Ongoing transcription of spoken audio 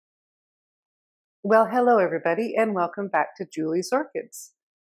Well, hello everybody, and welcome back to Julie's Orchids.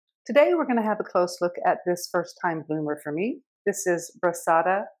 Today we're going to have a close look at this first-time bloomer for me. This is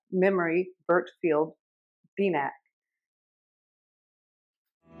Brasada Mem, Bert Field Beenak.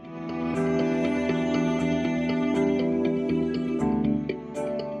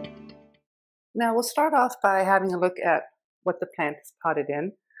 Now we'll start off by having a look at what the plant is potted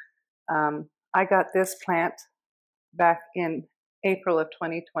in. I got this plant back in April of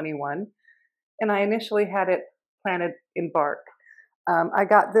 2021, and I initially had it planted in bark. I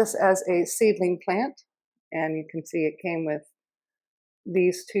got this as a seedling plant, and you can see it came with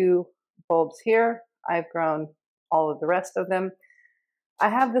these two bulbs here. I've grown all of the rest of them. I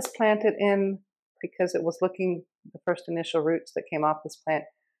have this planted in because it was looking, the first initial roots that came off this plant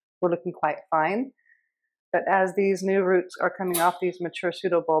were looking quite fine. But as these new roots are coming off these mature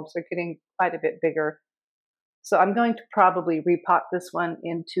pseudobulbs, they're getting quite a bit bigger. So I'm going to probably repot this one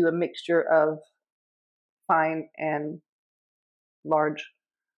into a mixture of fine and large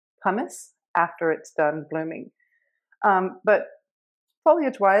pumice after it's done blooming. But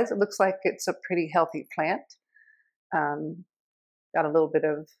foliage-wise, it looks like it's a pretty healthy plant. Got a little bit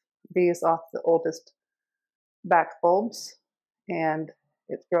of these off the oldest back bulbs, and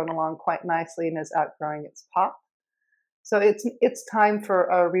it's grown along quite nicely and is outgrowing its pot. So it's time for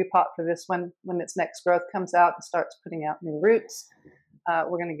a repot for this one. When its next growth comes out and starts putting out new roots,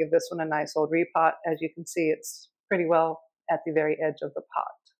 we're going to give this one a nice old repot. As you can see, it's pretty well at the very edge of the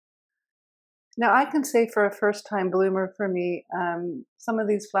pot. Now I can say for a first-time bloomer for me, some of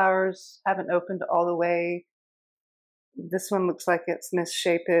these flowers haven't opened all the way. This one looks like it's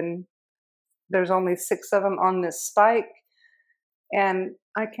misshapen. There's only 6 of them on this spike, and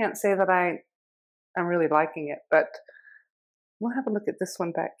I can't say that I'm really liking it, but we'll have a look at this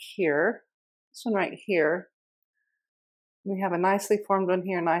one back here. This one right here. We have a nicely formed one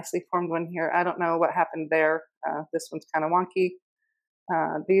here, nicely formed one here. I don't know what happened there. This one's kind of wonky.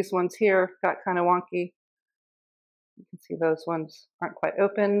 These ones here got kind of wonky. You can see those ones aren't quite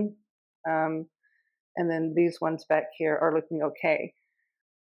open. And then these ones back here are looking okay.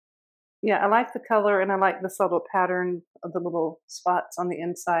 Yeah, I like the color and I like the subtle pattern of the little spots on the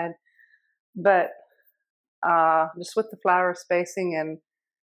inside. But just with the flower spacing and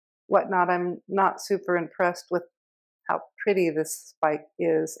whatnot, I'm not super impressed with how pretty this spike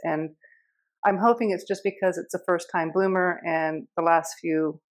is. And I'm hoping it's just because it's a first-time bloomer and the last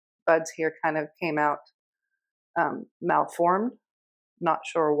few buds here kind of came out malformed. Not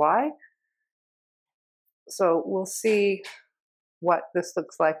sure why. So we'll see what this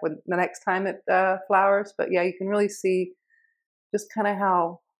looks like when the next time it flowers. But yeah, you can really see just kind of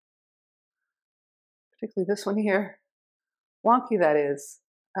how, particularly this one here, wonky that is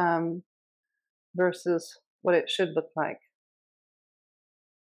versus what it should look like.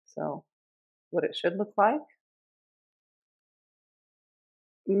 So what it should look like,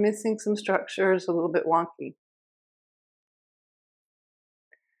 missing some structures, a little bit wonky.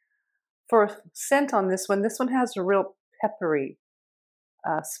 For scent on this one has a real peppery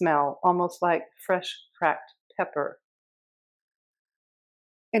smell, almost like fresh cracked pepper.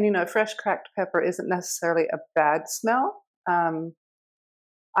 And you know, fresh cracked pepper isn't necessarily a bad smell.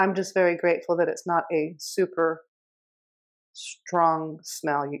 I'm just very grateful that it's not a super strong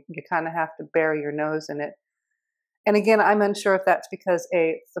smell. You kind of have to bury your nose in it. And again, I'm unsure if that's because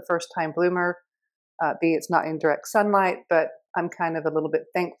A, it's the first time bloomer, B, it's not in direct sunlight, but I'm kind of a little bit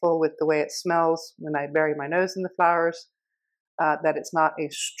thankful with the way it smells when I bury my nose in the flowers, that it's not a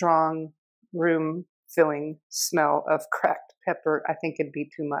strong room-filling smell of cracked pepper. I think it'd be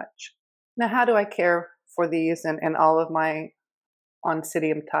too much. Now, how do I care for these and all of my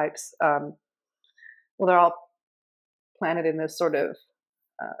Oncidium types? Well, they're all planted in this sort of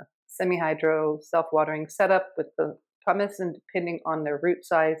semi-hydro, self-watering setup with the pumice, and depending on their root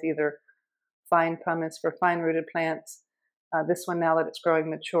size, either fine pumice for fine-rooted plants. This one, now that it's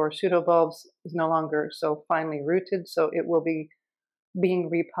growing mature pseudobulbs, is no longer so finely rooted, so it will be being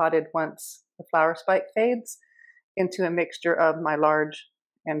repotted once the flower spike fades into a mixture of my large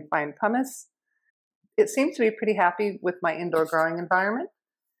and fine pumice. It seems to be pretty happy with my indoor growing environment,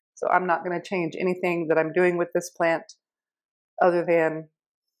 so I'm not going to change anything that I'm doing with this plant other than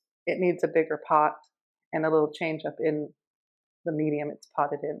it needs a bigger pot and a little change up in the medium it's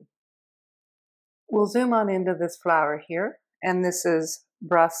potted in. We'll zoom on into this flower here, and this is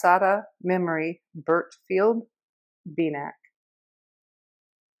Brasada Mem, Bert Field Beenak.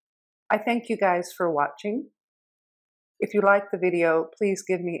 I thank you guys for watching. If you like the video, please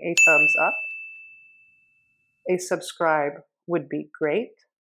give me a thumbs up. A subscribe would be great.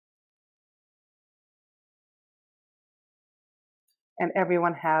 And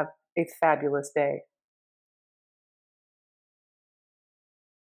everyone have a fabulous day.